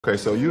Okay,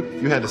 so you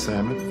had the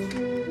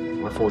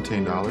salmon, like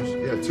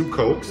 $14. You had 2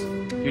 Cokes.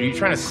 Dude, are you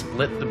trying to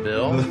split the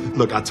bill?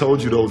 Look, I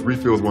told you those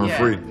refills weren't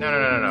free.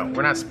 No.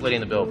 We're not splitting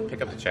the bill.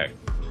 Pick up the check.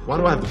 Why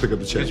do I have to pick up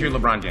the check? Because you're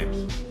LeBron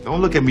James.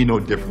 Don't look at me no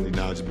differently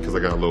now just because I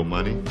got a little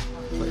money.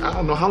 Like, I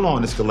don't know how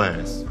long this could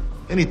last.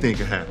 Anything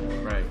can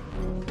happen. Right.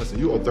 Listen,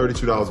 you owe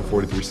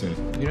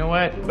 $32.43. You know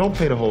what? Don't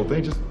pay the whole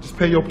thing. Just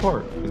pay your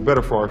part. It's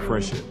better for our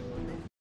friendship.